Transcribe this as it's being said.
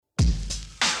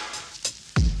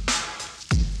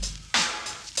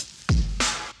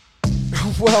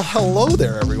Well, hello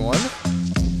there, everyone.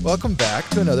 Welcome back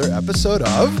to another episode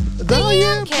of The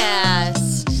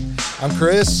Yamcast. I'm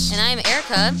Chris. And I'm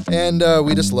Erica. And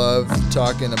we just love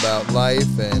talking about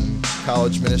life and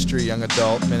college ministry, young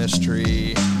adult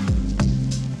ministry.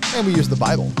 And we use the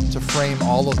Bible to frame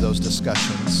all of those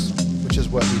discussions, which is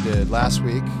what we did last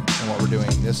week and what we're doing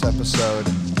this episode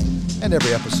and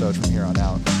every episode from here on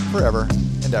out, forever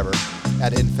and ever,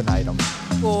 ad infinitum.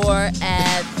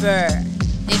 Forever.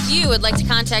 If you would like to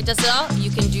contact us at all, you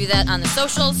can do that on the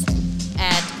socials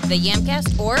at The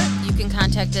Yamcast, or you can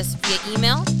contact us via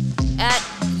email at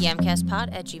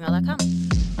yamcastpod@gmail.com.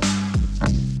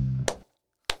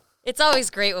 It's always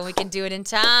great when we can do it in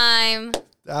time.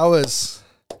 I want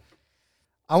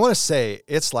to say,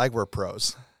 it's like we're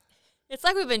pros. It's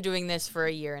like we've been doing this for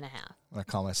a year and a half. I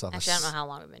call myself Actually, I don't know how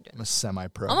long we've been doing I'm a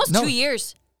semi-pro. Almost 2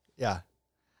 years. Yeah.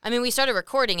 I mean, we started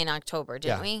recording in October,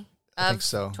 didn't we? I think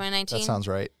so. 2019? That sounds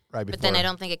right. Right before. But then I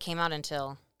don't think it came out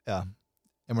until... Yeah.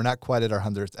 And we're not quite at our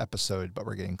 100th episode, but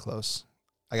we're getting close.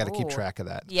 I got to keep track of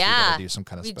that. Yeah. So we got to do some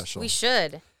kind of special. We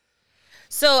should.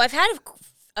 So I've had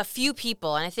a few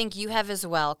people, and I think you have as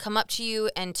well, come up to you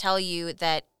and tell you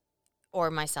that, or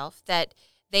myself, that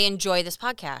they enjoy this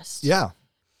podcast. Yeah.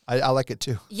 I like it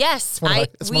too. Yes. It's one of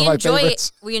my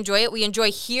favorites. We enjoy it. We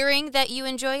enjoy hearing that you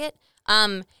enjoy it.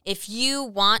 If you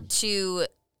want to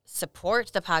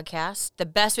support the podcast, the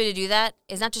best way to do that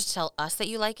is not just to tell us that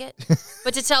you like it,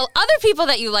 but to tell other people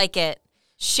that you like it.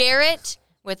 Share it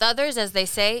with others, as they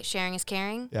say, sharing is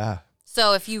caring. Yeah.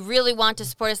 So if you really want to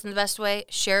support us in the best way,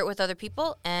 share it with other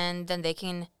people, and then they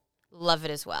can love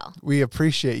it as well. We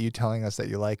appreciate you telling us that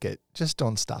you like it. Just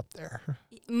don't stop there.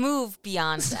 Move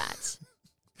beyond that.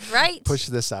 Right? Push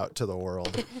this out to the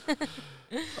world.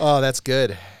 Oh, that's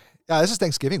good. Yeah, this is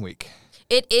Thanksgiving week.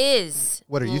 It is.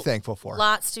 What are you thankful for?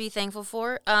 Lots to be thankful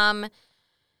for.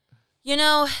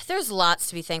 There's lots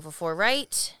to be thankful for,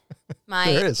 right?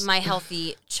 There is. My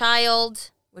healthy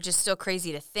child, which is still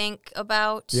crazy to think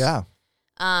about. Yeah.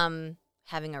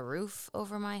 Having a roof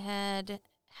over my head,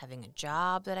 having a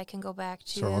job that I can go back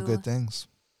to. These are all good things.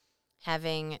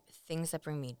 Having things that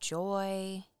bring me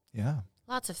joy. Yeah.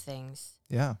 Lots of things.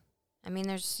 Yeah. I mean,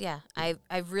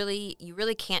 you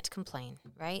really can't complain,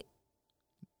 right?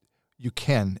 You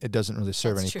can. It doesn't really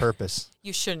serve That's any true. purpose.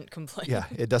 You shouldn't complain. Yeah.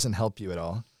 It doesn't help you at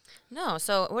all. No.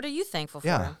 So what are you thankful for?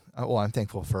 Yeah. Well, I'm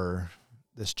thankful for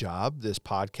this job, this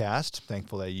podcast.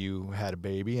 Thankful that you had a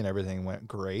baby and everything went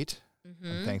great.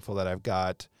 Mm-hmm. I'm thankful that I've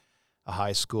got a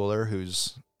high schooler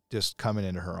who's just coming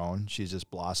into her own. She's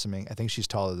just blossoming. I think she's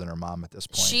taller than her mom at this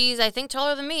point. She's, I think,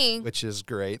 taller than me. Which is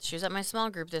great. She was at my small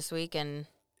group this week, and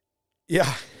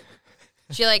yeah.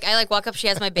 I walk up, she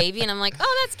has my baby, and I'm like,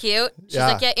 oh, that's cute. She's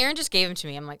like, yeah, Aaron just gave him to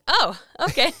me. I'm like, oh,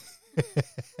 okay.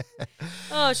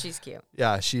 Oh, she's cute.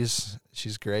 Yeah, she's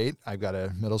great. I've got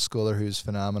a middle schooler who's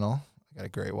phenomenal. I got a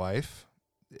great wife.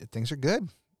 Things are good.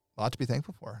 A lot to be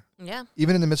thankful for. Yeah.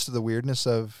 Even in the midst of the weirdness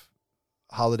of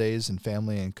holidays and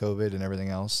family and COVID and everything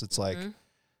else, it's like,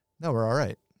 no, we're all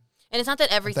right. And it's not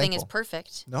that everything is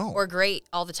perfect or great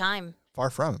all the time. Far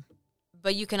from.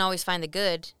 But you can always find the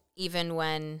good, even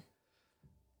when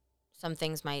some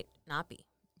things might not be.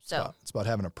 So it's about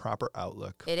having a proper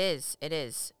outlook. It is. It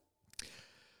is.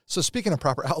 So speaking of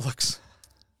proper outlooks,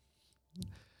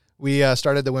 we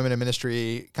started the Women in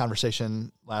Ministry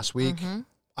conversation last week. Mm-hmm.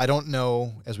 I don't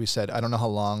know, as we said, I don't know how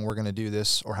long we're going to do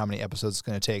this or how many episodes it's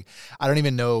going to take. I don't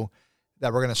even know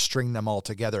that we're going to string them all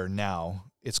together now.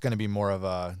 It's going to be more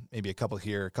of maybe a couple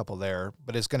here, a couple there,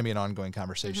 but it's going to be an ongoing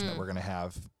conversation that we're going to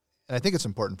have. And I think it's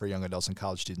important for young adults and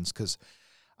college students, because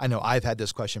I know I've had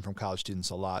this question from college students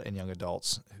a lot, and young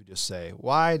adults who just say,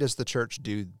 why does the church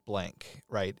do blank,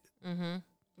 right? Mm-hmm.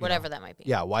 Whatever that might be.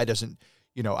 Yeah, why doesn't,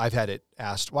 I've had it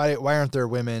asked, why aren't there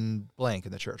women blank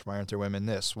in the church? Why aren't there women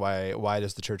this? Why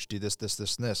does the church do this, this,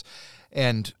 this, and this?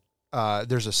 And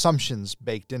there's assumptions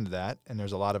baked into that, and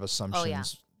there's a lot of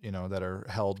assumptions, that are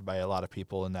held by a lot of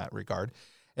people in that regard.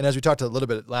 And as we talked a little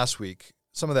bit last week,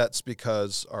 some of that's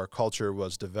because our culture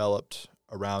was developed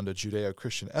around a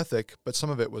Judeo-Christian ethic, but some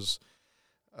of it was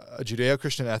a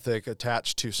Judeo-Christian ethic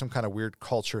attached to some kind of weird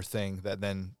culture thing that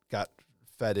then got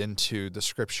fed into the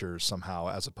scriptures somehow,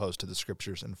 as opposed to the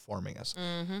scriptures informing us.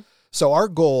 Mm-hmm. So our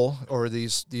goal, or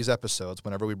these episodes,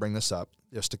 whenever we bring this up,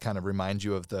 just to kind of remind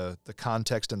you of the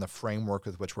context and the framework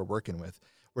with which we're working with,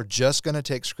 we're just going to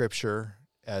take scripture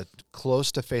at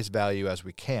close to face value as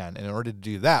we can. And in order to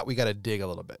do that, we got to dig a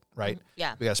little bit, right?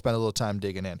 Yeah. We got to spend a little time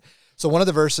digging in. So one of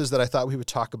the verses that I thought we would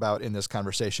talk about in this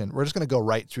conversation, we're just going to go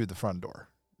right through the front door.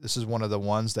 This is one of the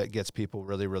ones that gets people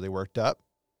really, really worked up,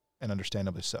 and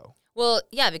understandably so. Well,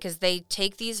 yeah, because they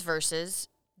take these verses,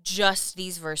 just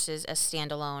these verses, as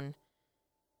standalone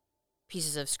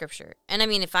pieces of scripture. And I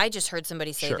mean, if I just heard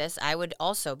somebody say Sure. this, I would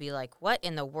also be like, what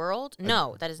in the world?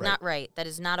 No, that is right. not right. That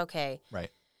is not okay.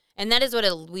 Right. And that is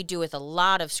what we do with a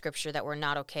lot of scripture that we're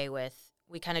not okay with.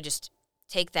 We kind of just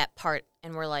take that part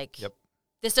and we're like, Yep.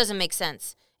 this doesn't make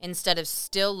sense. Instead of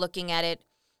still looking at it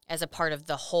as a part of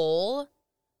the whole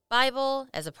Bible,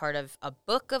 as a part of a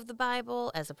book of the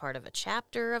Bible, as a part of a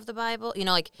chapter of the Bible, you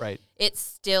know, like Right. it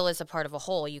still is a part of a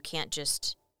whole. You can't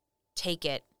just take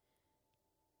it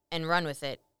and run with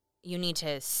it. You need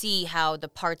to see how the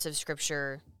parts of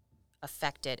scripture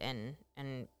affect it and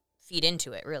feed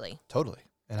into it, really. Totally.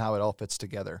 And how it all fits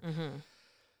together. Mm-hmm.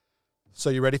 So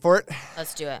you ready for it?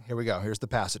 Let's do it. Here we go. Here's the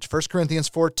passage. 1 Corinthians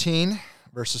 14,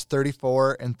 verses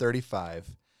 34 and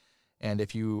 35. And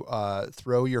if you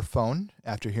throw your phone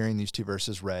after hearing these two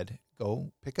verses read,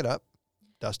 go pick it up,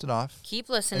 dust it off, Keep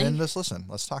and listening. then just listen.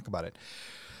 Let's talk about it.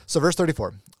 So verse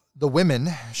 34, the women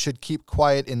should keep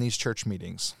quiet in these church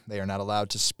meetings. They are not allowed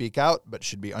to speak out, but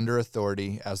should be under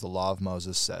authority, as the law of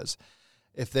Moses says.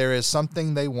 If there is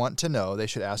something they want to know, they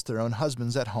should ask their own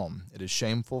husbands at home. It is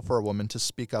shameful for a woman to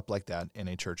speak up like that in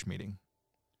a church meeting.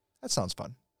 That sounds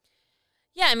fun.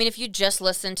 Yeah, I mean, if you just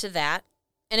listen to that,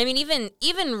 and I mean,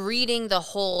 even reading the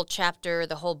whole chapter,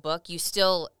 the whole book, you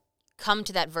still come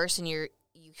to that verse and you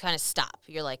kind of stop.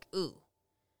 You're like, ooh.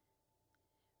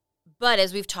 But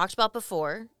as we've talked about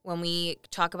before, when we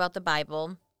talk about the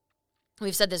Bible,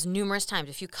 we've said this numerous times.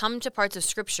 If you come to parts of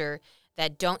Scripture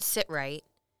that don't sit right,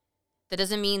 that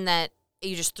doesn't mean that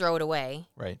you just throw it away.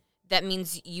 Right. That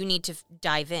means you need to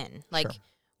dive in. Like, Sure.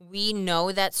 we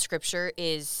know that Scripture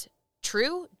is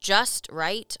true, just,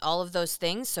 right, all of those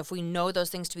things. So if we know those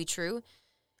things to be true,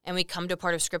 and we come to a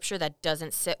part of Scripture that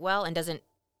doesn't sit well and doesn't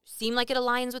seem like it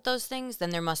aligns with those things, then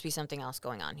there must be something else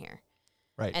going on here.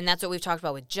 Right. And that's what we've talked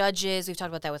about with Judges. We've talked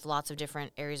about that with lots of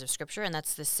different areas of Scripture, and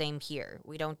that's the same here.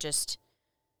 We don't just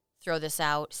throw this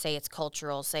out, say it's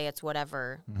cultural, say it's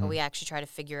whatever, but we actually try to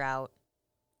figure out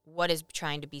what is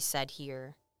trying to be said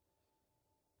here.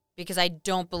 Because I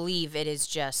don't believe it is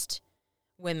just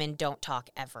women don't talk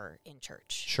ever in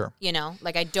church. Sure. You know,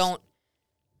 like I don't,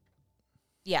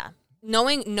 yeah.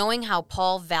 Knowing how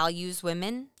Paul values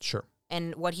women Sure.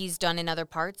 and what he's done in other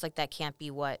parts, like that can't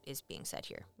be what is being said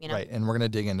here, you know? Right, and we're going to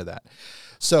dig into that.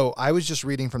 So I was just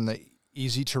reading from the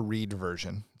easy-to-read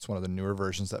version. It's one of the newer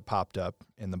versions that popped up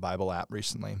in the Bible app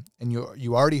recently. And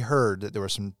you already heard that there were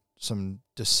some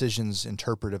decisions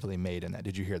interpretively made in that.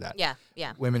 Did you hear that? Yeah,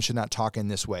 yeah. Women should not talk in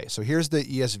this way. So here's the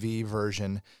ESV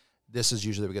version. This is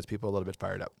usually what gets people a little bit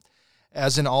fired up.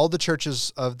 As in all the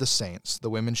churches of the saints, the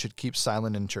women should keep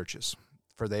silent in churches,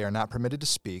 for they are not permitted to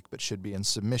speak, but should be in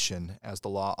submission, as the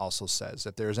law also says.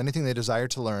 If there is anything they desire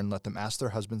to learn, let them ask their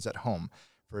husbands at home,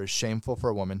 for it is shameful for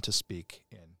a woman to speak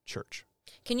in church.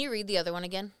 Can you read the other one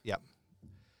again? Yep.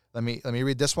 Let me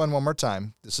read this one more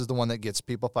time. This is the one that gets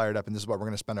people fired up, and this is what we're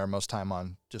going to spend our most time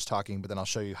on, just talking, but then I'll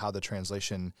show you how the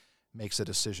translation makes a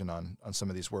decision on some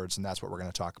of these words, and that's what we're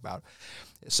going to talk about.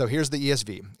 So here's the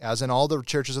ESV. As in all the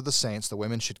churches of the saints, the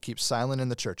women should keep silent in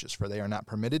the churches, for they are not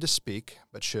permitted to speak,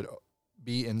 but should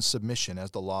be in submission,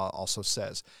 as the law also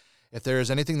says. If there is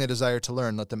anything they desire to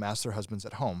learn, let them ask their husbands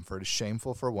at home, for it is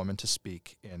shameful for a woman to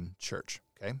speak in church.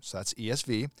 Okay, so that's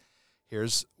ESV.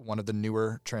 Here's one of the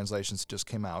newer translations that just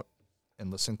came out, and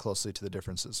listen closely to the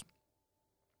differences.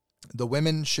 The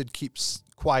women should keep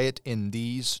quiet in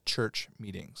these church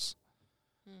meetings.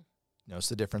 Notice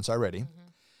the difference already.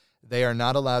 They are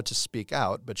not allowed to speak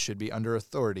out, but should be under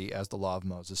authority, as the law of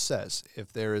Moses says.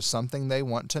 If there is something they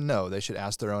want to know, they should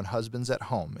ask their own husbands at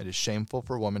home. It is shameful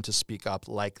for a woman to speak up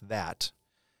like that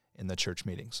in the church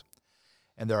meetings.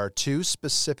 And there are two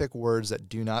specific words that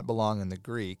do not belong in the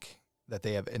Greek that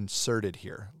they have inserted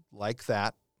here. Like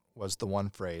that was the one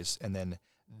phrase, and then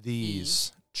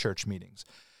these church meetings.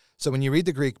 So when you read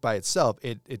the Greek by itself,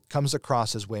 it comes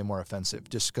across as way more offensive,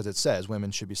 just because it says women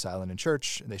should be silent in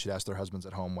church, and they should ask their husbands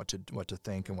at home what to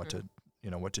think and what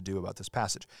to do about this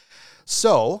passage.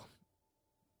 So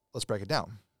let's break it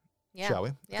down, shall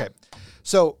we? Yeah. Okay.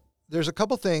 So there's a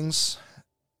couple things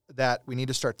that we need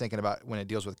to start thinking about when it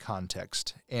deals with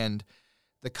context. And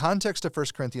the context of 1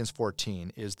 Corinthians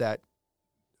 14 is that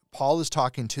Paul is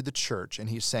talking to the church, and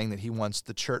he's saying that he wants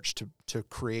the church to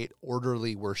create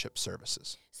orderly worship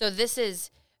services. So this is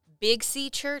Big C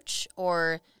Church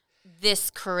or this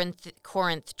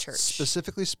Corinth Church?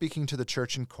 Specifically speaking to the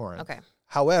church in Corinth. Okay.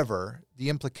 However, the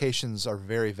implications are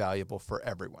very valuable for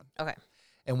everyone. Okay.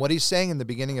 And what he's saying in the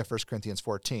beginning of 1 Corinthians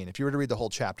 14, if you were to read the whole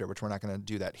chapter, which we're not going to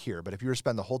do that here, but if you were to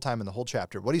spend the whole time in the whole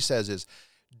chapter, what he says is,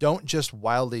 don't just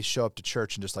wildly show up to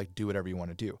church and just like do whatever you want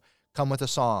to do. Come with a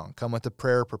song, come with a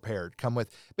prayer prepared, come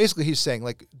with, basically he's saying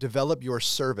like, develop your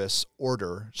service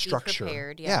order, structure. Be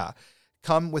prepared, yeah.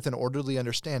 Come with an orderly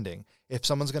understanding. If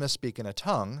someone's going to speak in a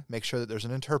tongue, make sure that there's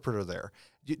an interpreter there.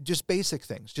 Just basic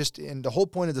things. And the whole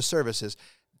point of the service is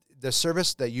the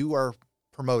service that you are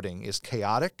promoting is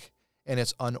chaotic and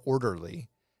it's unorderly.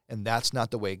 And that's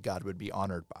not the way God would be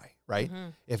honored by, right?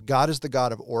 Mm-hmm. If God is the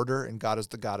God of order and God is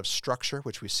the God of structure,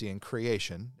 which we see in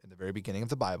creation in the very beginning of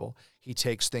the Bible, he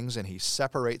takes things and he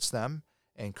separates them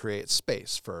and creates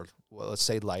space for, well, let's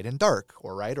say light and dark,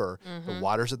 or the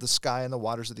waters of the sky and the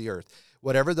waters of the earth.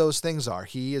 Whatever those things are,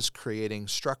 he is creating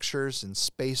structures and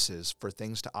spaces for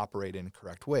things to operate in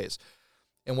correct ways.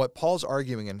 And what Paul's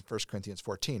arguing in 1 Corinthians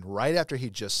 14, right after he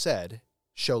just said,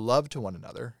 show love to one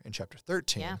another in chapter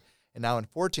 13, and now in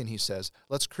 14 he says,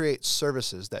 let's create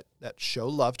services that show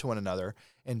love to one another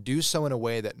and do so in a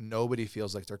way that nobody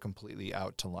feels like they're completely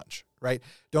out to lunch, right?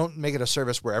 Don't make it a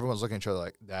service where everyone's looking at each other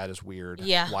like, that is weird.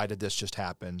 Yeah. Why did this just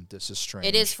happen? This is strange.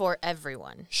 It is for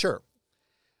everyone. Sure.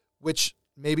 Which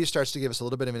maybe starts to give us a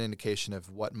little bit of an indication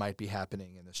of what might be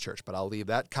happening in this church, but I'll leave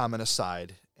that comment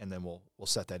aside and then we'll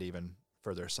set that even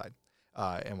further aside,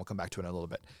 and we'll come back to it in a little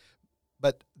bit.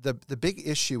 But the big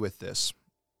issue with this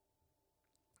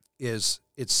is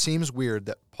it seems weird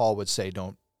that Paul would say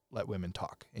don't let women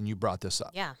talk, and you brought this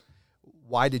up. Yeah.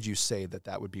 Why did you say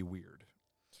that would be weird,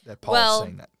 that Paul is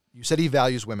saying that? You said he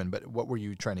values women, but what were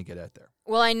you trying to get at there?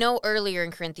 Well, I know earlier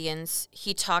in Corinthians,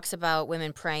 he talks about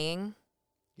women praying.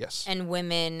 Yes. And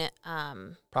women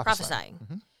prophesying.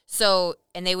 Mm-hmm. So,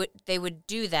 and they would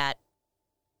do that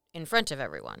in front of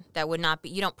everyone. That would not be,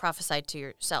 you don't prophesy to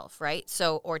yourself, right?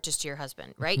 So, or just to your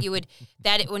husband, right? You would,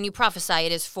 when you prophesy,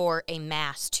 it is for a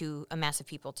mass of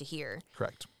people to hear.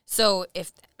 Correct. So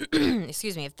if,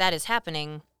 if that is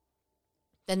happening,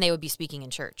 then they would be speaking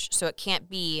in church. So it can't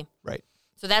be. Right.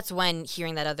 So that's when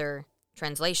hearing that other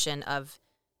translation of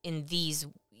in these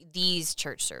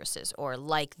church services or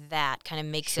like that kind of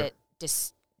makes it,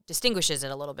 distinguishes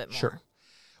it a little bit more. Sure.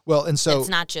 Well, and so. It's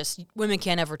not just women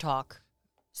can't ever talk.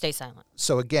 Stay silent.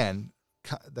 So again,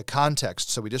 the context.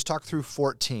 So we just talked through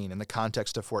 14 in the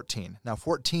context of 14. Now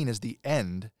 14 is the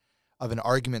end of an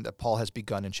argument that Paul has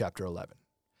begun in chapter 11.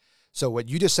 So what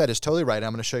you just said is totally right.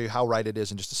 I'm going to show you how right it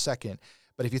is in just a second.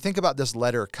 But if you think about this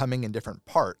letter coming in different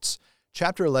parts,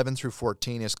 chapter 11 through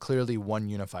 14 is clearly one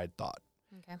unified thought.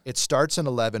 Okay. It starts in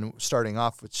 11, starting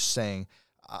off with saying,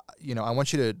 I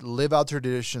want you to live out the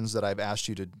traditions that I've asked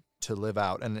you to live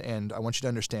out. And I want you to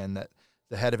understand that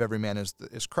the head of every man is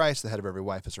Christ. The head of every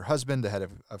wife is her husband. The head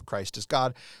of Christ is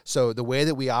God. So the way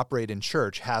that we operate in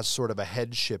church has sort of a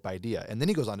headship idea. And then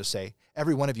he goes on to say,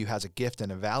 every one of you has a gift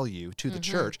and a value to the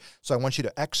church. So I want you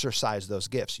to exercise those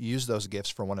gifts, use those gifts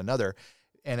for one another.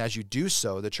 And as you do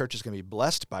so, the church is going to be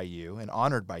blessed by you and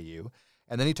honored by you.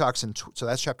 And then he talks so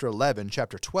that's chapter 11.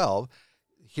 Chapter 12,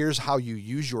 here's how you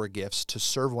use your gifts to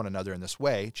serve one another in this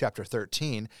way. Chapter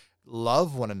 13,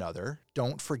 love one another.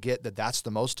 Don't forget that that's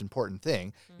the most important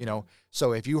thing.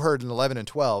 So if you heard in 11 and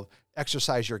 12,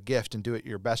 exercise your gift and do it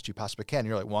your best you possibly can.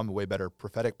 You're like, well, I'm a way better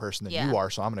prophetic person than you are,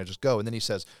 so I'm going to just go. And then he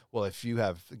says, well, if you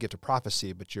have the gift of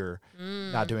prophecy, but you're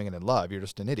not doing it in love, you're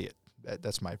just an idiot.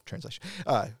 That's my translation.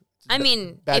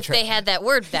 If they had that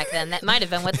word back then, that might have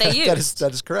been what they used.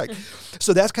 That is correct.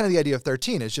 So that's kind of the idea of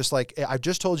 13. It's just like, I've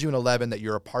just told you in 11 that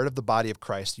you're a part of the body of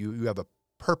Christ. You have a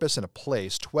purpose and a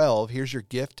place. 12, here's your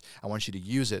gift. I want you to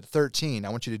use it. 13, I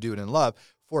want you to do it in love.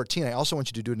 14, I also want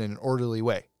you to do it in an orderly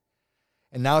way.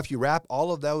 And now if you wrap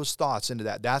all of those thoughts into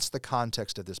that, that's the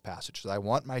context of this passage. I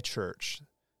want my church,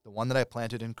 the one that I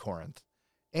planted in Corinth,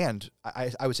 and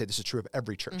I would say this is true of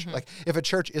every church. Like if a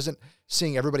church isn't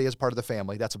seeing everybody as part of the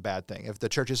family, that's a bad thing. If the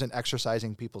church isn't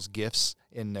exercising people's gifts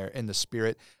in the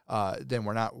spirit, then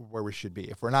we're not where we should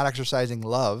be. If we're not exercising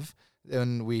love,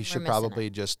 then we should probably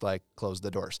just like close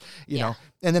the doors, you know?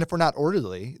 And then if we're not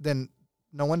orderly, then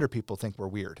no wonder people think we're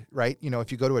weird, right?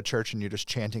 If you go to a church and you're just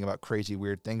chanting about crazy,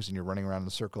 weird things and you're running around in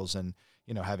circles and,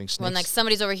 having snakes. When like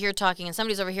somebody's over here talking and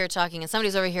somebody's over here talking and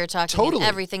somebody's over here talking and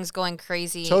everything's going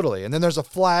crazy. Totally. And then there's a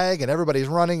flag and everybody's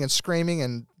running and screaming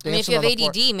and dancing. If you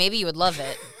have ADD, maybe you would love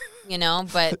it.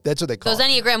 But that's what they call those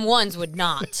Enneagram 1s would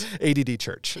not. ADD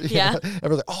church. Yeah.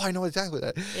 Everyone's like, oh, I know exactly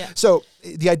that. Yeah. So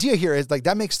the idea here is like,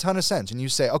 that makes a ton of sense. And you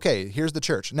say, okay, here's the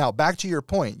church. Now, back to your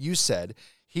point,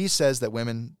 he says that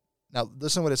women, now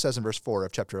listen to what it says in verse 4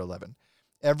 of chapter 11.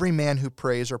 Every man who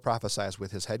prays or prophesies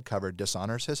with his head covered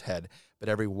dishonors his head, but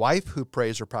every wife who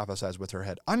prays or prophesies with her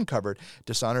head uncovered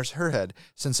dishonors her head,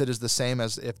 since it is the same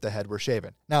as if the head were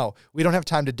shaven. Now, we don't have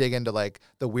time to dig into like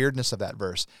the weirdness of that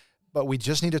verse, but we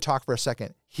just need to talk for a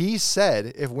second. He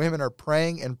said if women are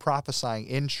praying and prophesying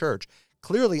in church,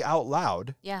 clearly out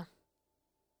loud,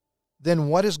 then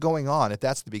what is going on? If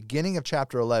that's the beginning of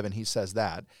chapter 11, he says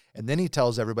that, and then he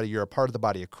tells everybody you're a part of the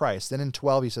body of Christ. Then in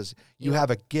 12, he says, you have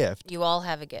a gift. You all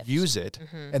have a gift. Use it.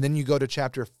 And then you go to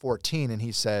chapter 14, and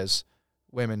he says,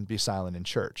 women, be silent in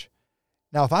church.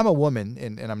 Now, if I'm a woman,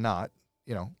 and I'm not,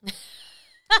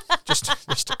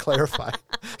 just to clarify,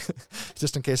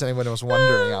 just in case anyone was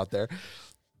wondering out there,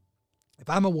 if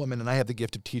I'm a woman and I have the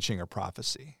gift of teaching or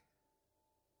prophecy,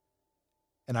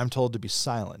 and I'm told to be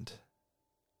silent,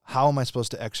 how am I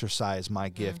supposed to exercise my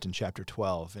gift in chapter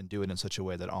 12 and do it in such a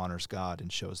way that honors God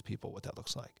and shows people what that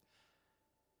looks like?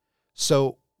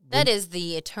 So that is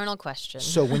the eternal question.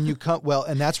 So when you come,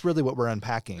 and that's really what we're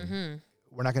unpacking.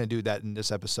 We're not going to do that in this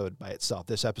episode by itself.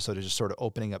 This episode is just sort of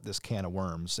opening up this can of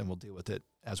worms, and we'll deal with it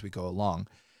as we go along.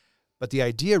 But the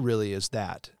idea really is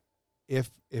that if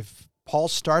Paul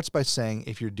starts by saying,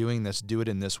 if you're doing this, do it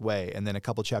in this way, and then a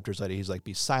couple chapters later, he's like,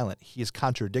 be silent, he is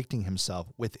contradicting himself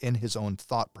within his own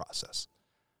thought process.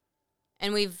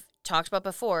 And we've talked about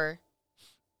before,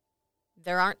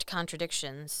 there aren't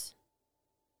contradictions,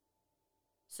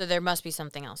 so there must be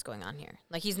something else going on here.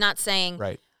 Like, he's not saying,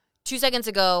 right, 2 seconds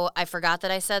ago, I forgot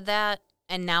that I said that,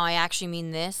 and now I actually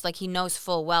mean this. Like, he knows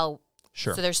full well.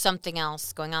 Sure. So there's something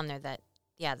else going on there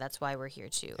that's why we're here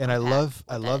too. And I love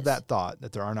that thought,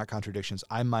 that there are not contradictions.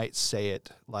 I might say it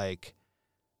like,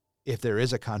 if there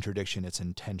is a contradiction, it's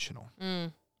intentional. I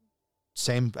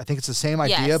think it's the same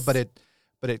idea, yes. but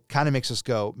it kind of makes us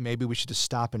go, maybe we should just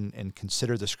stop and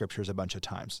consider the scriptures a bunch of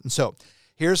times. And so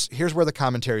here's where the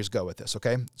commentaries go with this,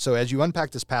 okay? So as you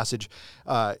unpack this passage,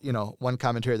 one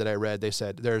commentary that I read, they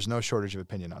said, there's no shortage of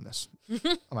opinion on this.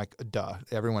 I'm like, duh,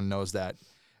 everyone knows that.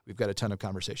 We've got a ton of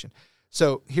conversation.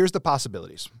 So here's the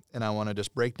possibilities, and I want to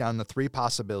just break down the 3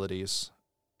 possibilities,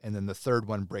 and then the third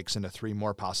one breaks into 3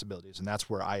 more possibilities, and that's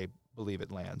where I believe it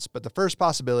lands. But the first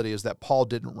possibility is that Paul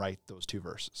didn't write those 2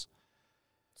 verses.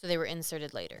 So they were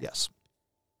inserted later. Yes.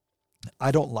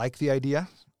 I don't like the idea,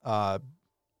 but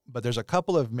there's a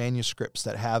couple of manuscripts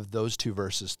that have those 2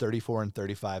 verses, 34 and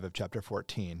 35 of chapter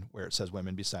 14, where it says,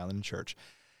 women, be silent in church.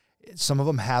 Some of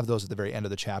them have those at the very end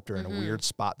of the chapter in a weird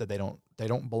spot that they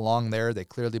don't belong there. They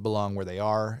clearly belong where they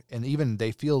are, and even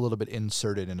they feel a little bit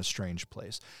inserted in a strange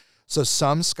place. So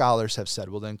some scholars have said,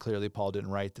 well, then clearly Paul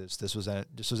didn't write this. This was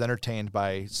entertained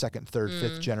by 2nd, 3rd,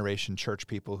 5th generation church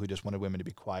people who just wanted women to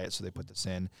be quiet, so they put this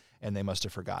in, and they must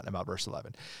have forgotten about verse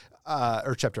 11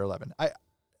 or chapter 11.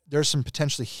 There's some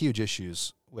potentially huge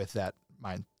issues with that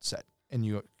mindset, and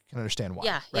you can understand why.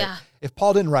 Yeah, right? yeah. If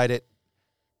Paul didn't write it,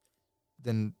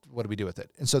 then what do we do with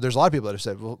it? And so there's a lot of people that have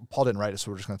said, well, Paul didn't write it,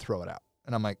 so we're just going to throw it out.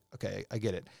 And I'm like, okay, I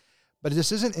get it. But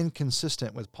this isn't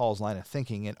inconsistent with Paul's line of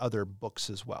thinking in other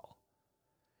books as well.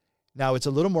 Now, it's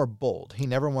a little more bold. He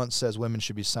never once says women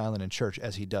should be silent in church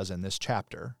as he does in this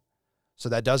chapter. So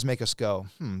that does make us go,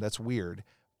 that's weird.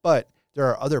 But there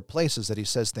are other places that he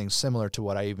says things similar to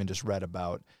what I even just read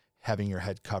about having your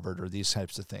head covered or these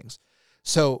types of things.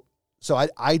 So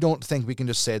I don't think we can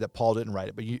just say that Paul didn't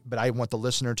write it, but I want the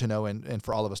listener to know and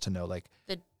for all of us to know, like,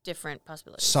 the different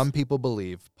possibilities. Some people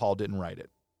believe Paul didn't write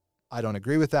it. I don't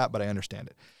agree with that, but I understand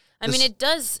it. I mean, it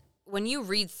does, when you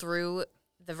read through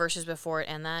the verses before it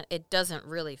and that, it doesn't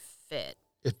really fit.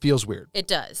 It feels weird. It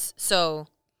does. So,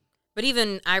 but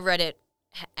even I read it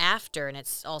after, and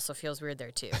it also feels weird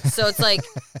there too. So it's like,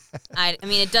 I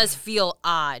mean, it does feel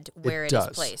odd where it is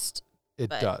placed. It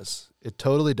does. It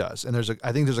totally does. And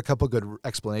I think there's a couple good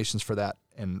explanations for that,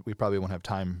 and we probably won't have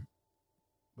time,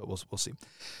 but we'll see.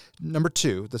 Number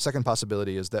 2, the second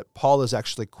possibility is that Paul is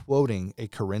actually quoting a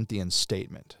Corinthian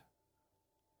statement.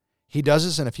 He does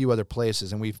this in a few other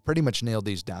places, and we've pretty much nailed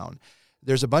these down.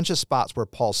 There's a bunch of spots where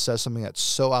Paul says something that's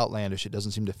so outlandish it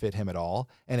doesn't seem to fit him at all,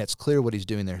 and it's clear what he's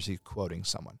doing there is he's quoting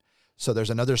someone. So there's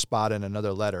another spot in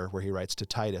another letter where he writes to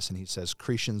Titus, and he says,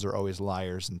 Cretans are always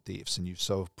liars and thieves, and you've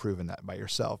so proven that by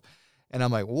yourself. And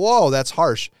I'm like, whoa, that's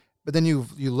harsh. But then you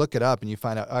look it up, and you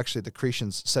find out, actually, the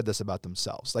Cretans said this about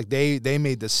themselves. Like, they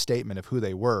made this statement of who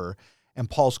they were, and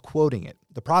Paul's quoting it.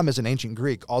 The problem is in ancient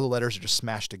Greek, all the letters are just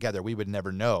smashed together. We would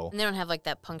never know. And they don't have, like,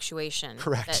 that punctuation.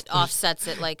 Correct. That offsets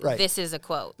it, like, right. This is a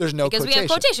quote. There's no because quotation. We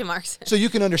have quotation marks. So you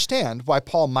can understand why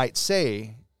Paul might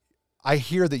say, I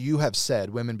hear that you have said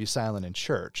women be silent in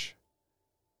church.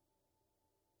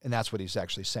 And that's what he's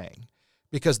actually saying.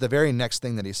 Because the very next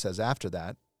thing that he says after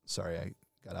that, sorry, I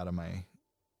got out of I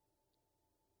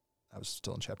was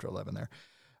still in chapter 11 there.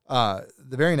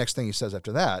 The very next thing he says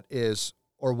after that is,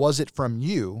 or was it from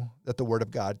you that the word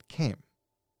of God came?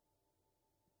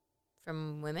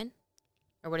 From women?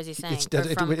 Or what is he saying? It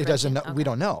doesn't. Okay. We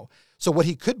don't know. So what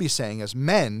he could be saying is,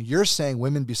 men, you're saying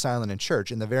women be silent in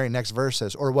church. And the very next verse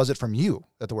says, or was it from you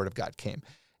that the word of God came?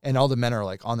 And all the men are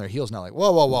like on their heels now, like,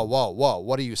 whoa, whoa, whoa, whoa, whoa,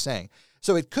 what are you saying?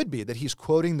 So it could be that he's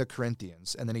quoting the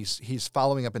Corinthians, and then he's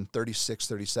following up in 36,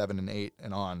 37, and 8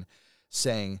 and on,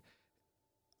 saying,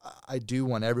 I do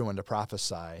want everyone to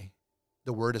prophesy.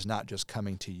 The word is not just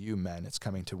coming to you, men, it's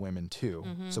coming to women too.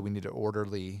 So we need to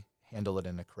orderly handle it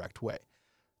in a correct way.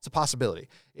 It's a possibility.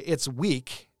 It's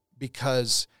weak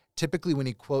because typically when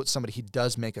he quotes somebody, he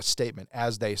does make a statement,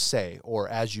 as they say, or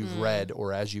as you've read,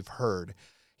 or as you've heard.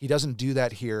 He doesn't do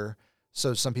that here.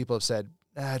 So some people have said,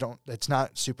 it's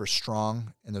not super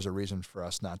strong, and there's a reason for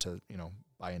us not to,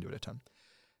 buy into it a ton.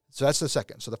 So that's the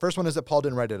second. So the first one is that Paul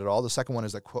didn't write it at all. The second one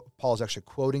is that Paul is actually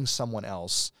quoting someone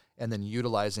else and then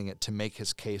utilizing it to make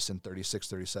his case in 36,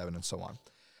 37, and so on.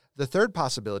 The third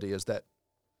possibility is that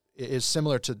it is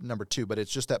similar to number 2, but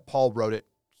it's just that Paul wrote it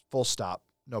full stop,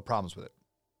 no problems with it.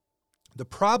 The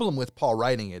problem with Paul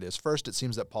writing it is, first, it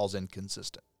seems that Paul's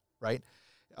inconsistent, right?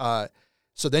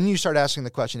 So then you start asking the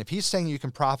question, if he's saying you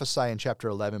can prophesy in chapter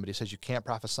 11, but he says you can't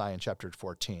prophesy in chapter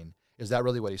 14, is that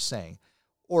really what he's saying?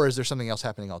 Or is there something else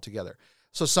happening altogether?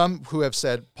 So some who have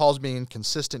said Paul's being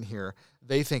consistent here,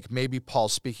 they think maybe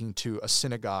Paul's speaking to a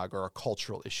synagogue or a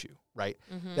cultural issue, right?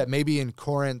 That maybe in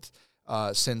Corinth,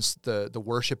 since the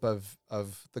worship of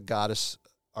the goddess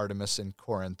Artemis in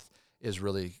Corinth is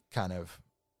really kind of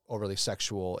overly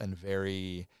sexual and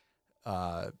very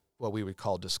what we would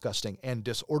call disgusting and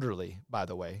disorderly, by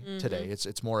the way, today.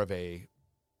 It's more of a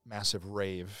massive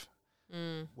rave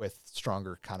with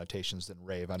stronger connotations than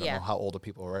rave. I don't know how older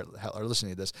people are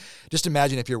listening to this. Just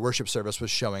imagine if your worship service was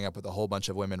showing up with a whole bunch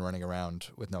of women running around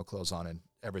with no clothes on and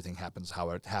everything happens how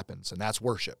it happens, and that's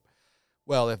worship.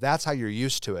 Well, if that's how you're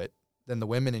used to it, then the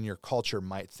women in your culture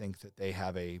might think that they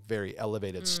have a very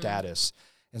elevated status.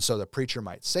 And so the preacher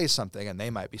might say something and they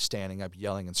might be standing up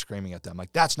yelling and screaming at them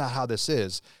like, that's not how this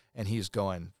is. And he's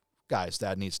going, guys,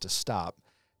 that needs to stop.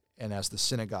 And as the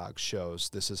synagogue shows,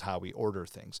 this is how we order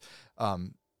things.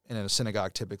 And in a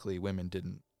synagogue, typically women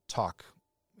didn't talk.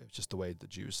 It was just the way the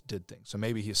Jews did things. So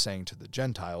maybe he's saying to the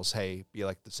Gentiles, hey, be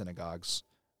like the synagogues.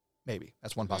 Maybe.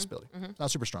 That's one possibility. It's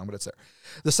not super strong, but it's there.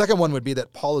 The second one would be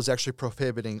that Paul is actually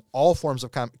prohibiting all forms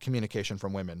of communication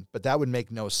from women, but that would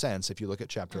make no sense if you look at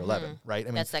chapter 11, right? I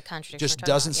mean, that's that contradiction. Just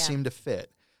doesn't seem to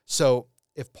fit. So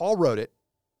if Paul wrote it,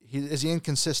 is he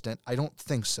inconsistent? I don't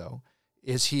think so.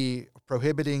 Is he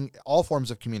prohibiting all forms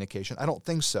of communication? I don't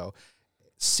think so.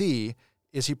 C,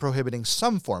 is he prohibiting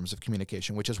some forms of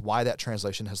communication, which is why that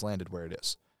translation has landed where it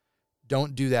is.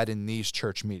 Don't do that in these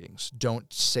church meetings.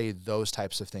 Don't say those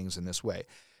types of things in this way.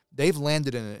 They've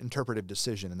landed in an interpretive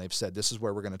decision, and they've said, this is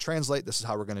where we're going to translate, this is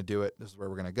how we're going to do it, this is where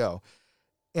we're going to go.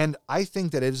 And I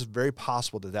think that it is very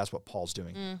possible that that's what Paul's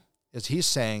doing, is he's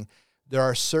saying there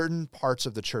are certain parts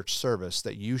of the church service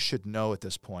that you should know at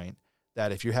this point,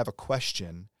 that if you have a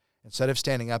question, instead of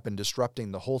standing up and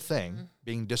disrupting the whole thing,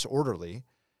 being disorderly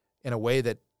in a way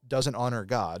that doesn't honor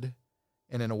God,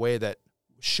 and in a way that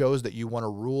shows that you want to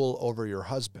rule over your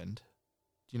husband.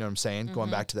 Do you know what I'm saying?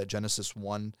 Going back to that Genesis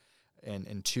 1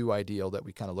 and 2 ideal that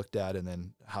we kind of looked at, and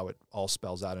then how it all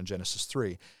spells out in Genesis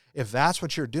 3. If that's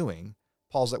what you're doing,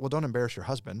 Paul's like, well, don't embarrass your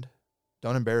husband.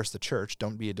 Don't embarrass the church.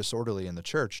 Don't be disorderly in the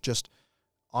church. Just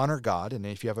honor God. And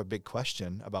if you have a big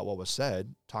question about what was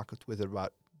said, talk with it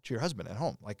about to your husband at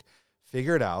home. Like,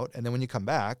 figure it out. And then when you come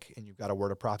back and you've got a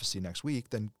word of prophecy next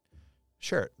week, then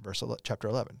share it. Chapter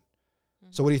 11.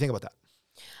 So what do you think about that?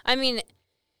 I mean,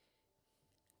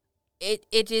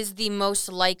 it is the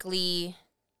most likely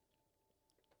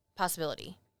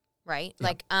possibility, right? Yeah.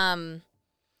 Like, and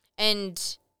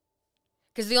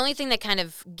because the only thing that kind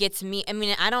of gets me, I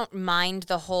mean, I don't mind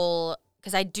the whole,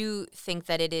 because I do think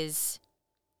that it is,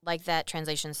 like that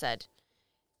translation said,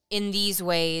 in these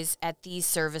ways, at these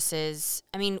services.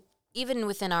 I mean, even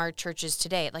within our churches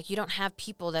today, like, you don't have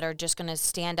people that are just going to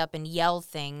stand up and yell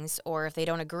things, or if they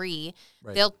don't agree,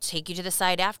 they'll take you to the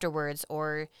side afterwards,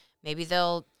 or maybe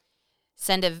they'll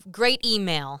send a great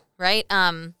email, right?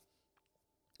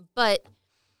 But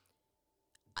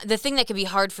the thing that could be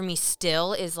hard for me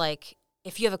still is, like,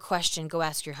 if you have a question, go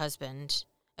ask your husband,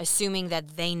 assuming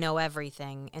that they know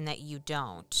everything and that you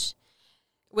don't.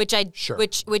 Which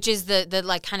is the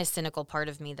like kind of cynical part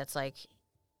of me that's like,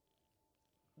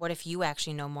 what if you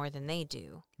actually know more than they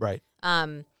do? Right.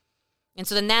 And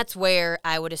so then that's where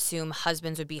I would assume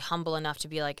husbands would be humble enough to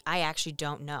be like, I actually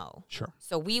don't know. Sure.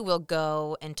 So we will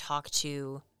go and talk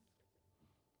to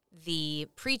the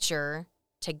preacher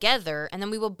together, and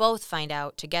then we will both find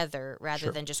out together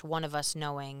rather than just one of us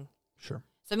knowing. Sure.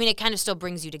 So, I mean, it kind of still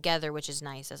brings you together, which is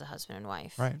nice as a husband and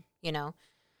wife. Right. You know?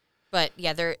 But,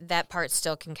 yeah, that part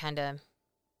still can kind of...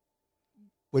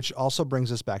 Which also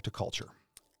brings us back to culture.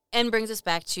 And brings us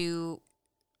back to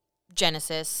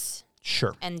Genesis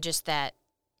Sure. and just that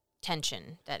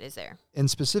tension that is there. And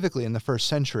specifically in the first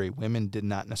century, women did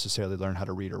not necessarily learn how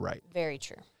to read or write, Very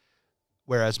true.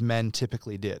 whereas men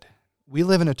typically did. We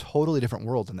live in a totally different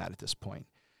world than that at this point.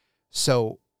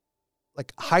 So,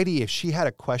 like Heidi, if she had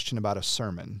a question about a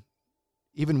sermon,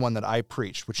 even one that I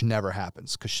preached, which never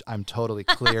happens because I'm totally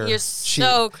clear. You're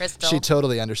so crystal. She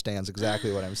totally understands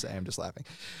exactly what I'm saying. I'm just laughing.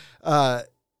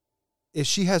 If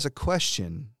she has a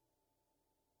question,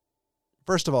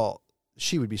 first of all,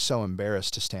 she would be so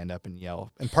embarrassed to stand up and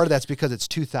yell. And part of that's because it's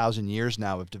 2,000 years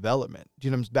now of development.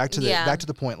 You know, back to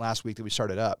the point last week that we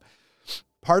started up.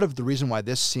 Part of the reason why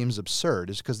this seems absurd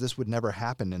is because this would never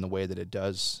happen in the way that it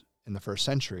does in the first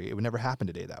century. It would never happen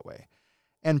today that way.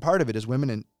 And part of it is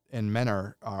women and men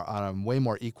are on a way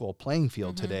more equal playing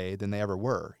field today than they ever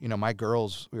were. You know, my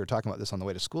girls, we were talking about this on the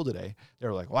way to school today. They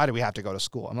were like, why do we have to go to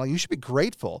school? I'm like, you should be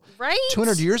grateful. Right?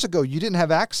 200 years ago, you didn't have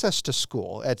access to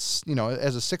school. It's, you know,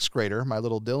 as a sixth grader, my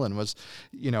little Dylan was,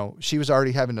 you know, she was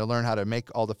already having to learn how to make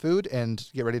all the food and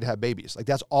get ready to have babies. Like,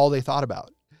 that's all they thought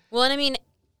about. Well, and I mean,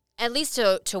 at least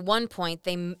to one point,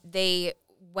 they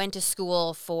went to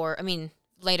school for, I mean,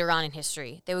 later on in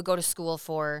history, they would go to school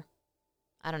for,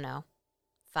 I don't know,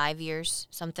 5 years,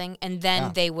 something, and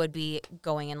then they would be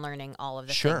going and learning all of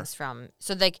the things from.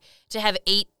 So, like, to have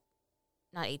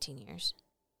 13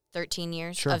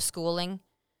 years of schooling,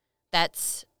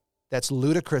 that's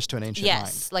ludicrous to an ancient mind.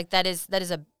 Yes, like that is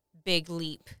a big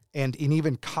leap. And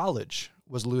even college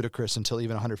was ludicrous until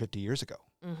even 150 years ago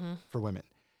for women.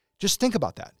 Just think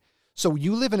about that. So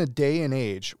you live in a day and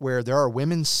age where there are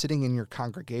women sitting in your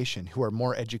congregation who are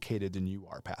more educated than you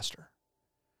are, Pastor.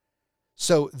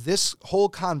 So this whole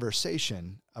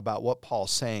conversation about what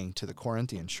Paul's saying to the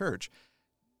Corinthian church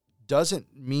doesn't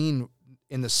mean,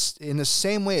 in the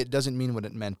same way it doesn't mean what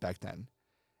it meant back then.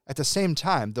 At the same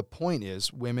time, the point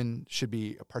is women should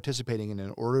be participating in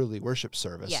an orderly worship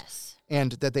service. Yes.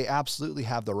 And that they absolutely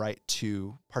have the right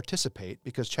to participate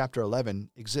because chapter 11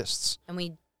 exists. And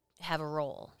we have a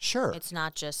role. Sure. It's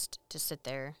not just to sit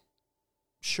there.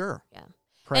 Sure. Yeah.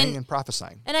 Praying and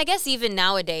prophesying. And I guess even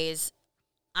nowadays,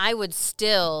 I would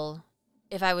still,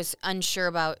 if I was unsure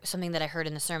about something that I heard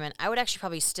in the sermon, I would actually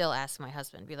probably still ask my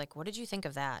husband, be like, what did you think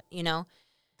of that? You know?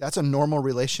 That's a normal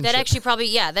relationship. That actually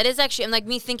probably, that is actually, and like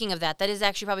me thinking of that is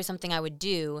actually probably something I would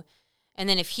do. And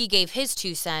then if he gave his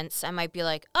 2 cents, I might be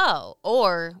like, oh,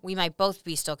 or we might both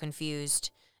be still confused.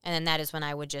 And then that is when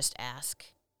I would just ask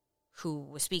who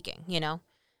was speaking, you know?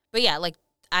 But yeah, like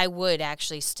I would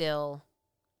actually still,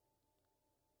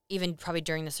 even probably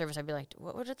during the service, I'd be like,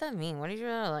 what did that mean? What did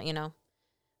you know?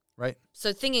 Right.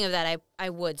 So thinking of that, I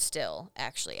would still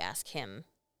actually ask him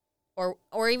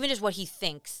or even just what he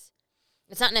thinks.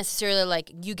 It's not necessarily like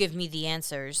you give me the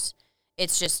answers.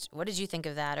 It's just, what did you think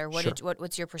of that? Or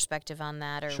what's your perspective on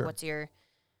that? Or what's your...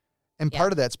 And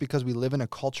part of that's because we live in a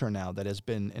culture now that has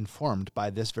been informed by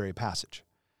this very passage.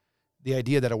 The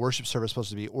idea that a worship service is supposed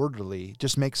to be orderly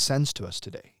just makes sense to us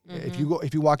today. If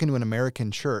you walk into an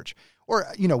American church, or,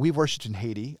 you know, we've worshiped in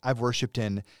Haiti, I've worshiped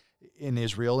in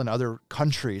Israel and other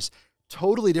countries,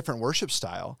 totally different worship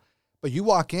style. But you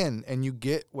walk in and you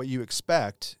get what you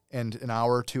expect, and an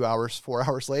hour, 2 hours, 4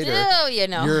 hours later,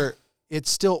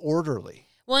 it's still orderly.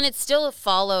 Well, and it still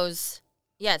follows,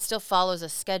 a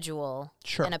schedule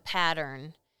and a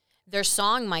pattern. Their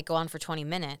song might go on for 20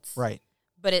 minutes. Right.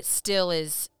 But it still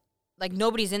is, like,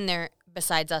 nobody's in there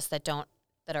besides us that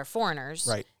are foreigners.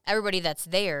 Right. Everybody that's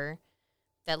there,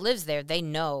 that lives there, they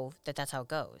know that that's how it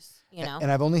goes, you know?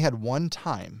 And I've only had one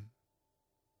time.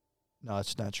 No,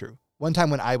 that's not true. One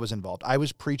time when I was involved, I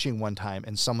was preaching one time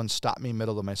and someone stopped me in the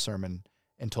middle of my sermon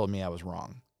and told me I was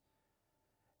wrong.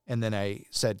 And then I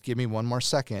said, give me one more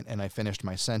second. And I finished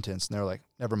my sentence and they were like,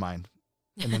 never mind.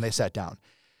 And then they sat down.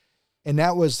 And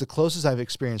that was the closest I've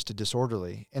experienced to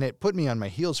disorderly. And it put me on my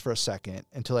heels for a second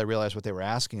until I realized what they were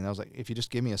asking. And I was like, if you just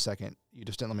give me a second, you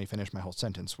just didn't let me finish my whole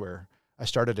sentence where I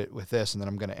started it with this and then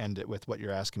I'm going to end it with what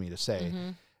you're asking me to say.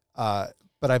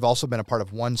 But I've also been a part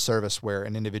of one service where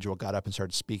an individual got up and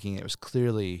started speaking. It was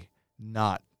clearly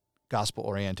not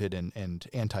gospel-oriented and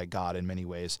anti-God in many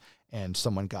ways. And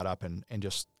someone got up and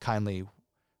just kindly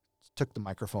took the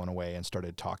microphone away and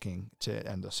started talking to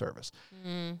end the service.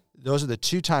 Those are the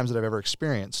 2 times that I've ever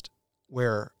experienced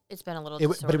where it's been a little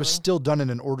disorderly. But it was still done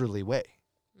in an orderly way.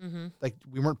 Like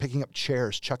we weren't picking up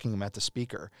chairs, chucking them at the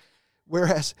speaker.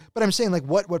 But I'm saying like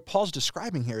what Paul's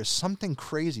describing here is something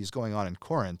crazy is going on in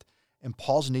Corinth. And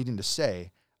Paul's needing to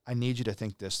say, I need you to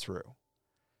think this through.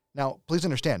 Now, please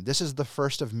understand, this is the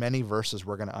first of many verses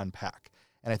we're going to unpack.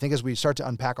 And I think as we start to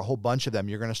unpack a whole bunch of them,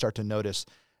 you're going to start to notice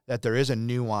that there is a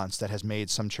nuance that has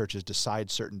made some churches decide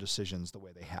certain decisions the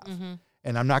way they have.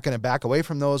 And I'm not going to back away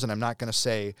from those, and I'm not going to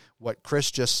say what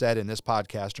Chris just said in this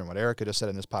podcast and what Erica just said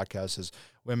in this podcast is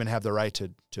women have the right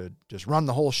to just run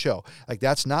the whole show. Like,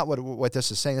 that's not what this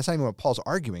is saying. That's not even what Paul's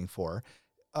arguing for.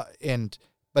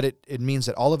 But it means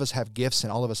that all of us have gifts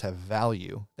and all of us have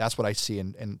value. That's what I see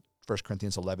in 1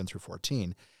 Corinthians 11 through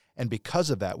 14. And because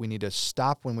of that, we need to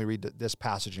stop when we read this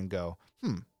passage and go,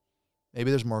 maybe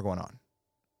there's more going on,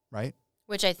 right?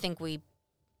 Which I think we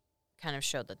kind of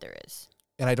showed that there is.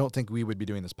 And I don't think we would be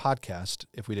doing this podcast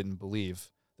if we didn't believe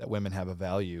that women have a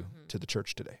value to the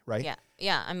church today, right?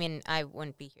 Yeah. I mean, I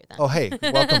wouldn't be here then. Oh, hey,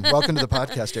 welcome to the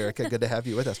podcast, Erica. Good to have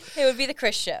you with us. It would be the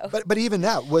Chris show. But even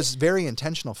that was very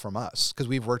intentional from us because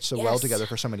we've worked so well together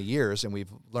for so many years, and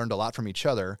we've learned a lot from each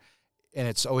other. And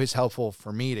it's always helpful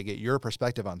for me to get your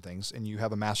perspective on things. And you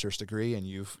have a master's degree, and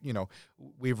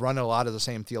we've run a lot of the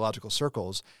same theological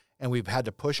circles, and we've had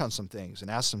to push on some things and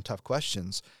ask some tough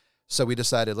questions. So we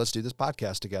decided, let's do this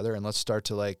podcast together, and let's start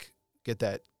to get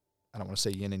that. I don't want to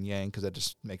say yin and yang because that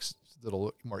just makes it a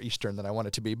little more Eastern than I want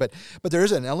it to be. But there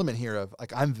is an element here of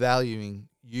I'm valuing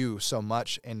you so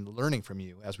much and learning from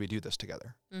you as we do this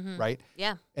together, right?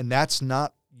 Yeah. And that's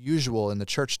not usual in the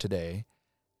church today,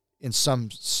 in some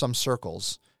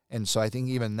circles. And so I think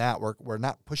even that we're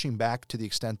not pushing back to the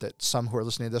extent that some who are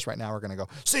listening to this right now are going to go,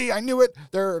 see, I knew it.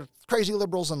 They're crazy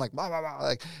liberals and blah, blah,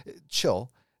 blah.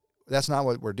 Chill. That's not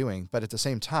what we're doing. But at the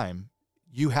same time,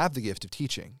 you have the gift of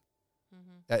teaching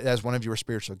as one of your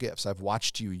spiritual gifts. I've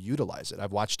watched you utilize it.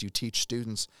 I've watched you teach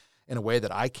students in a way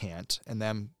that I can't, and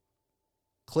them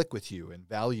click with you and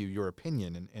value your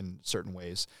opinion in certain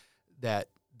ways that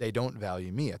they don't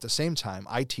value me. At the same time,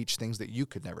 I teach things that you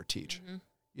could never teach.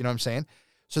 You know what I'm saying?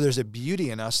 So there's a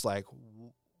beauty in us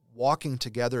walking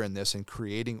together in this and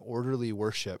creating orderly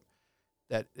worship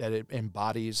that it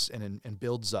embodies and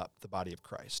builds up the body of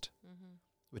Christ,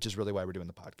 which is really why we're doing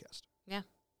the podcast. Yeah.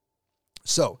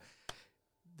 So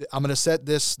I'm going to set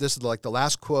this is the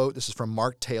last quote. This is from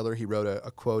Mark Taylor. He wrote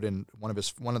a quote in one of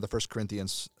the 1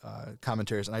 Corinthians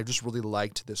commentaries, and I just really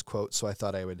liked this quote, so I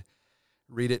thought I would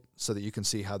read it so that you can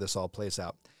see how this all plays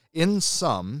out. In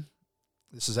sum,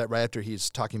 this is right after he's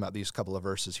talking about these couple of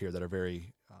verses here that are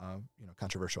very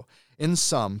controversial. In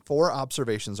sum, 4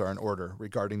 observations are in order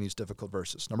regarding these difficult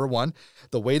verses. Number 1,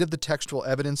 the weight of the textual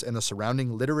evidence and the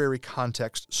surrounding literary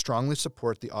context strongly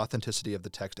support the authenticity of the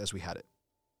text as we had it.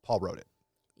 Paul wrote it.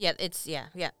 Yeah,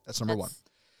 That's number 1.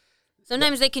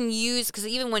 Sometimes they can use, because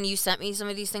even when you sent me some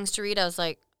of these things to read, I was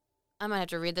like, I might have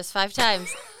to read this 5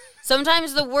 times.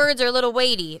 Sometimes the words are a little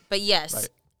weighty, but yes. Right.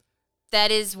 That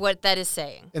is what that is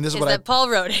saying. And this is what Paul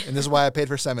wrote it. And this is why I paid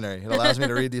for seminary. It allows me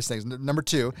to read these things. Number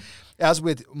 2, as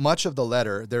with much of the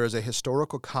letter, there is a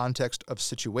historical context of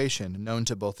situation known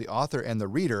to both the author and the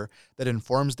reader that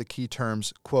informs the key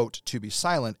terms, quote, to be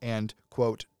silent and,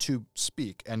 quote, to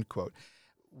speak, end quote.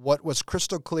 What was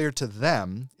crystal clear to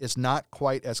them is not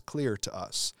quite as clear to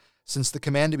us. Since the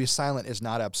command to be silent is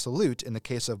not absolute in the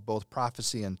case of both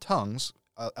prophecy and tongues,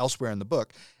 elsewhere in the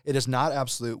book, it is not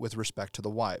absolute with respect to the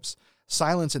wives.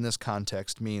 Silence in this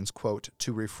context means, quote,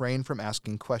 to refrain from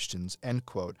asking questions, end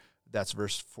quote. That's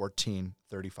verse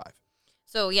 14:35.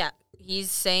 So, yeah, he's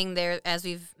saying there, as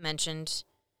we've mentioned,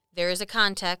 there is a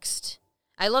context.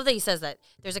 I love that he says that.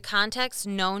 There's a context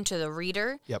known to the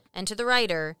reader and to the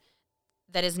writer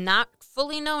that is not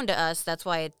fully known to us. That's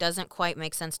why it doesn't quite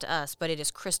make sense to us, but it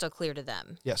is crystal clear to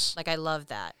them. Yes. I love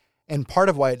that. And part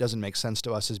of why it doesn't make sense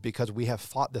to us is because we have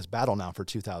fought this battle now for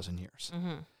 2,000 years.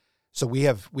 So we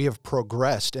have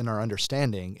progressed in our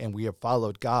understanding, and we have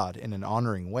followed God in an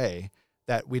honoring way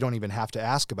that we don't even have to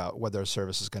ask about whether a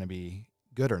service is going to be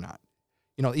good or not.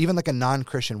 Even like a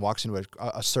non-Christian walks into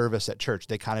a service at church,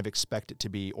 they kind of expect it to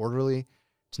be orderly,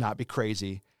 to not be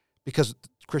crazy, because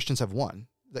Christians have won.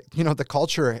 The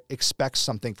culture expects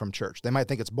something from church. They might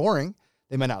think it's boring.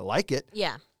 They might not like it.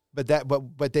 Yeah. But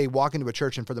they walk into a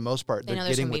church, and for the most part, they're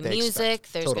getting what they expect. There's going to be music.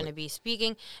 There's going to be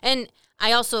speaking. And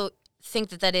I also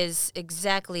think that is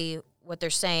exactly what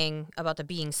they're saying about the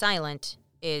being silent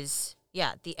is,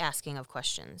 the asking of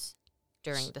questions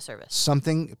during the service.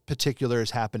 Something particular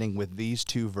is happening with these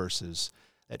 2 verses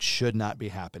that should not be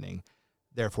happening.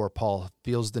 Therefore, Paul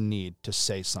feels the need to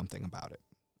say something about it.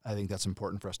 I think that's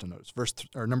important for us to notice.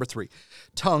 Number 3,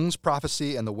 tongues,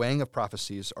 prophecy, and the weighing of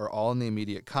prophecies are all in the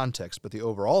immediate context, but the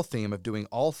overall theme of doing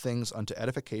all things unto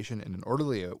edification in an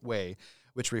orderly way,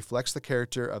 which reflects the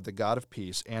character of the God of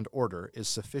peace and order, is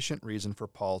sufficient reason for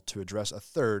Paul to address a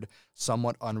third,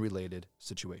 somewhat unrelated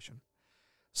situation.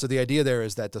 So the idea there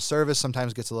is that the service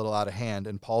sometimes gets a little out of hand,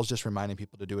 and Paul's just reminding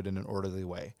people to do it in an orderly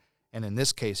way. And in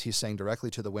this case, he's saying directly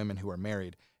to the women who are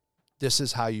married, this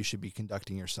is how you should be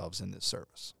conducting yourselves in this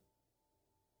service.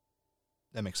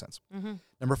 That makes sense. Mm-hmm.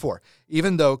 Number 4,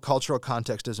 even though cultural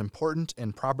context is important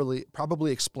and probably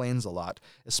explains a lot,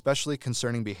 especially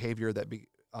concerning behavior that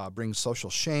brings social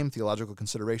shame, theological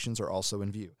considerations are also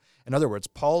in view. In other words,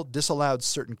 Paul disallowed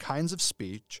certain kinds of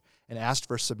speech and asked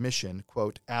for submission,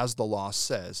 quote, as the law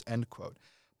says, end quote.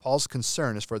 Paul's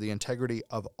concern is for the integrity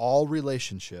of all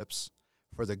relationships,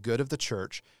 for the good of the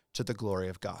church, to the glory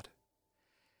of God.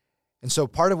 And so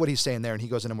part of what he's saying there, and he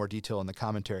goes into more detail in the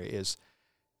commentary, is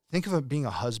think of it being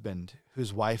a husband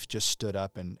whose wife just stood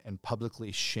up and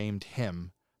publicly shamed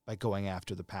him by going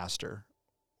after the pastor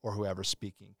or whoever's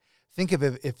speaking. Think of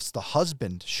it if it's the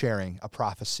husband sharing a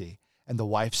prophecy and the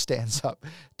wife stands up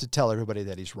to tell everybody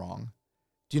that he's wrong.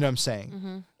 Do you know what I'm saying?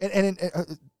 Mm-hmm.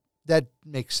 And that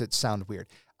makes it sound weird.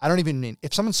 I don't even mean,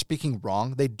 if someone's speaking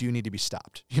wrong, they do need to be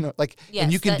stopped. You know, like, Yes,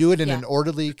 and you can do it in an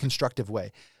orderly, constructive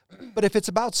way. But if it's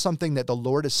about something that the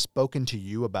Lord has spoken to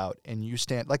you about and you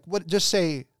stand, like, what, just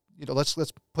say, you know, let's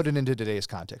put it into today's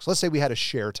context. Let's say we had a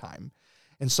share time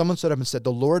and someone stood up and said,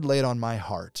 the Lord laid on my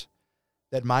heart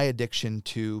that my addiction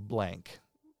to blank,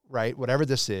 right, whatever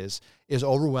this is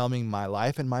overwhelming my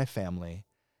life and my family.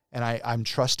 And I'm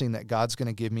trusting that God's going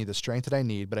to give me the strength that I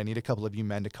need, but I need a couple of you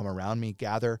men to come around me,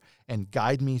 gather, and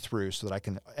guide me through so that I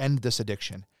can end this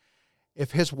addiction.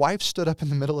 If his wife stood up in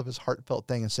the middle of his heartfelt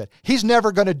thing and said, he's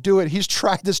never going to do it, he's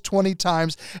tried this 20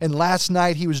 times, and last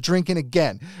night he was drinking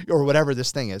again, or whatever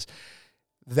this thing is,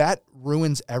 that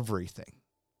ruins everything.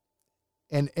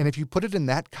 And if you put it in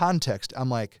that context, I'm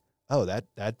like, oh,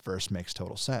 that verse makes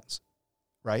total sense,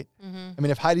 right? Mm-hmm. I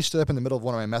mean, if Heidi stood up in the middle of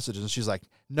one of my messages and she's like,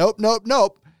 nope,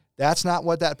 that's not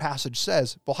what that passage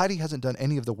says. Well, Heidi hasn't done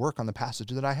any of the work on the passage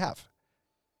that I have.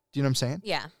 Do you know what I'm saying?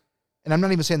 Yeah. And I'm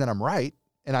not even saying that I'm right.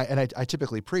 And I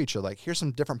typically preach, like, here's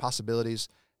some different possibilities.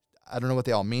 I don't know what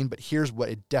they all mean, but here's what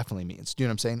it definitely means. Do you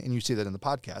know what I'm saying? And you see that in the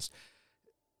podcast.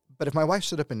 But if my wife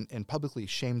stood up and publicly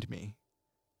shamed me,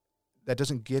 that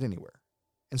doesn't get anywhere.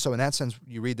 And so in that sense,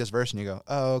 you read this verse and you go,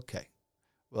 oh, okay,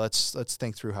 well, let's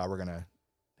think through how we're going to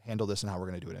handle this and how we're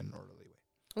going to do it in an orderly way.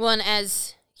 Well, and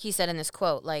as he said in this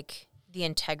quote, like, the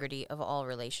integrity of all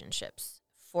relationships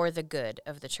for the good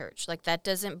of the church. Like, that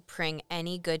doesn't bring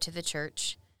any good to the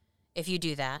church if you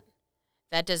do that.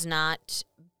 That does not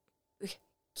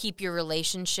keep your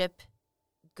relationship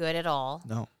good at all.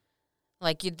 No.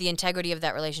 Like, the integrity of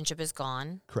that relationship is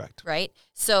gone. Correct. Right?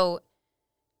 So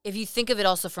if you think of it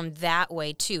also from that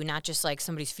way, too, not just like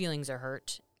somebody's feelings are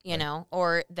hurt, you know,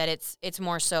 or that it's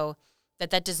more so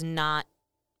that does not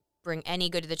bring any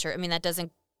good to the church. I mean, that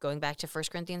doesn't, going back to 1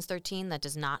 Corinthians 13, that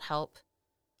does not help.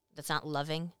 That's not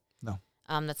loving. No.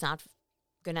 That's not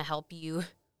going to help you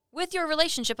with your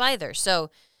relationship either.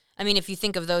 So, I mean, if you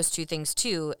think of those two things,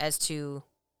 too, as to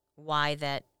why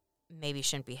that maybe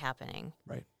shouldn't be happening.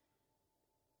 Right.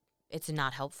 It's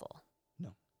not helpful.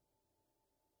 No.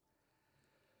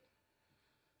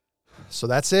 So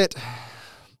that's it.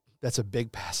 That's a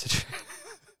big passage.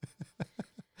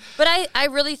 But I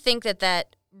really think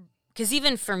that because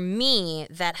even for me,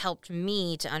 that helped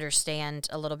me to understand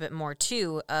a little bit more,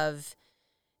 too, of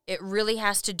it really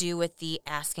has to do with the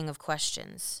asking of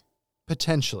questions.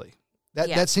 Potentially.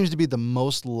 That seems to be the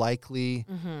most likely,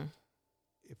 Mm-hmm.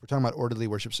 if we're talking about orderly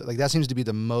worship, like that seems to be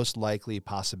the most likely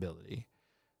possibility.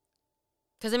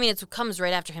 Because, I mean, it comes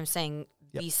right after him saying,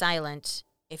 Yep. be silent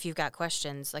if you've got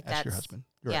questions. Like, Ask that's your husband.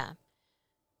 You're yeah. right.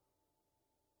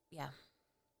 Yeah.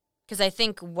 Because I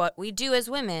think what we do as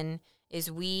women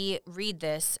is we read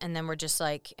this and then we're just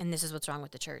like, and this is what's wrong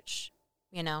with the church.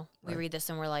 You know, we Right. read this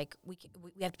and we're like, we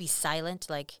have to be silent.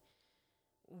 Like,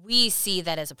 we see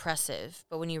that as oppressive,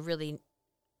 but when you really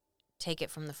take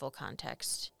it from the full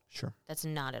context, Sure. that's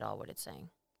not at all what it's saying.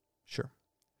 Sure.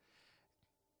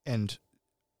 And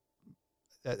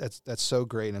that's so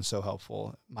great and so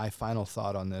helpful. My final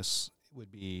thought on this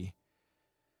would be,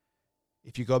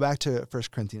 if you go back to 1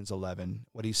 Corinthians 11,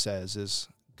 what he says is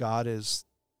God is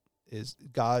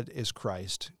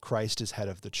Christ. Christ is head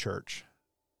of the church.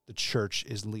 The church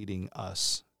is leading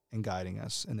us and guiding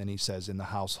us. And then he says in the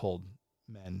household,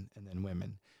 men and then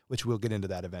women, which we'll get into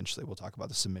that eventually. We'll talk about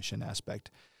the submission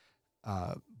aspect.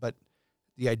 But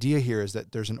the idea here is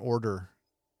that there's an order.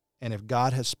 And if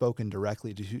God has spoken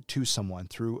directly to someone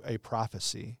through a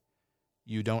prophecy,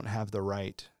 you don't have the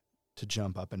right to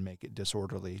jump up and make it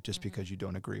disorderly just Mm-hmm. because you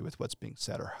don't agree with what's being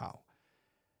said or how.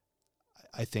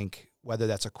 I think whether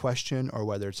that's a question or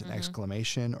whether it's an Mm-hmm.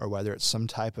 exclamation or whether it's some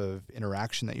type of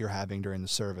interaction that you're having during the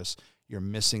service, you're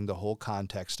missing the whole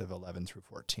context of 11 through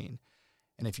 14.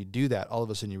 And if you do that, all of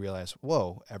a sudden you realize,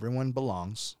 whoa, everyone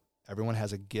belongs. Everyone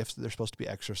has a gift that they're supposed to be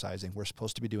exercising. We're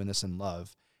supposed to be doing this in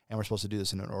love, and we're supposed to do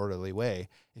this in an orderly way.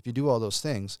 If you do all those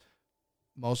things,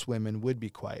 most women would be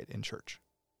quiet in church.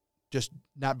 Just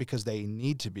not because they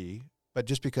need to be, but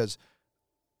just because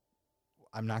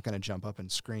I'm not going to jump up and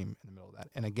scream in the middle of that.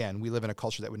 And again, we live in a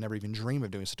culture that would never even dream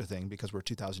of doing such a thing because we're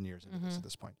 2,000 years into this at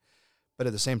this point. But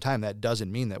at the same time, that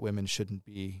doesn't mean that women shouldn't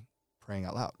be praying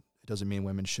out loud. It doesn't mean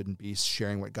women shouldn't be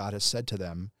sharing what God has said to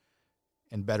them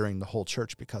and bettering the whole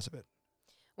church because of it.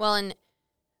 Well, and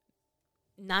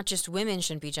not just women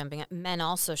shouldn't be jumping up. Men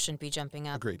also shouldn't be jumping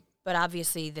up. Agreed. But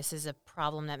obviously, this is a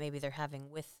problem that maybe they're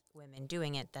having with women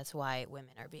doing it. That's why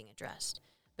women are being addressed.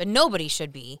 But nobody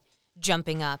should be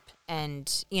jumping up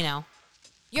and,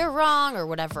 you're wrong or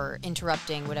whatever,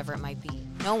 interrupting, whatever it might be.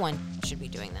 No one should be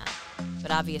doing that.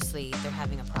 But obviously, they're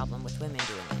having a problem with women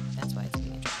doing it. That's why it's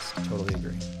being addressed. Totally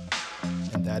agree.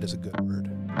 And that is a good word.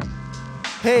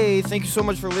 Hey, thank you so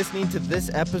much for listening to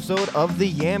this episode of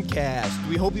the Yamcast.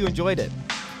 We hope you enjoyed it.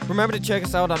 Remember to check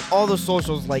us out on all the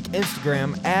socials like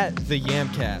Instagram at the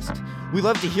Yamcast. We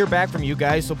love to hear back from you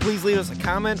guys, so please leave us a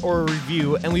comment or a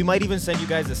review, and we might even send you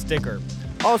guys a sticker.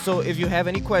 Also, if you have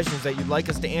any questions that you'd like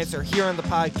us to answer here on the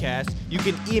podcast, you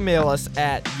can email us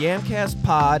at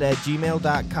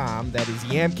yamcastpod@gmail.com. That is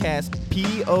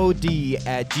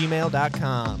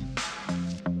yamcastpod@gmail.com.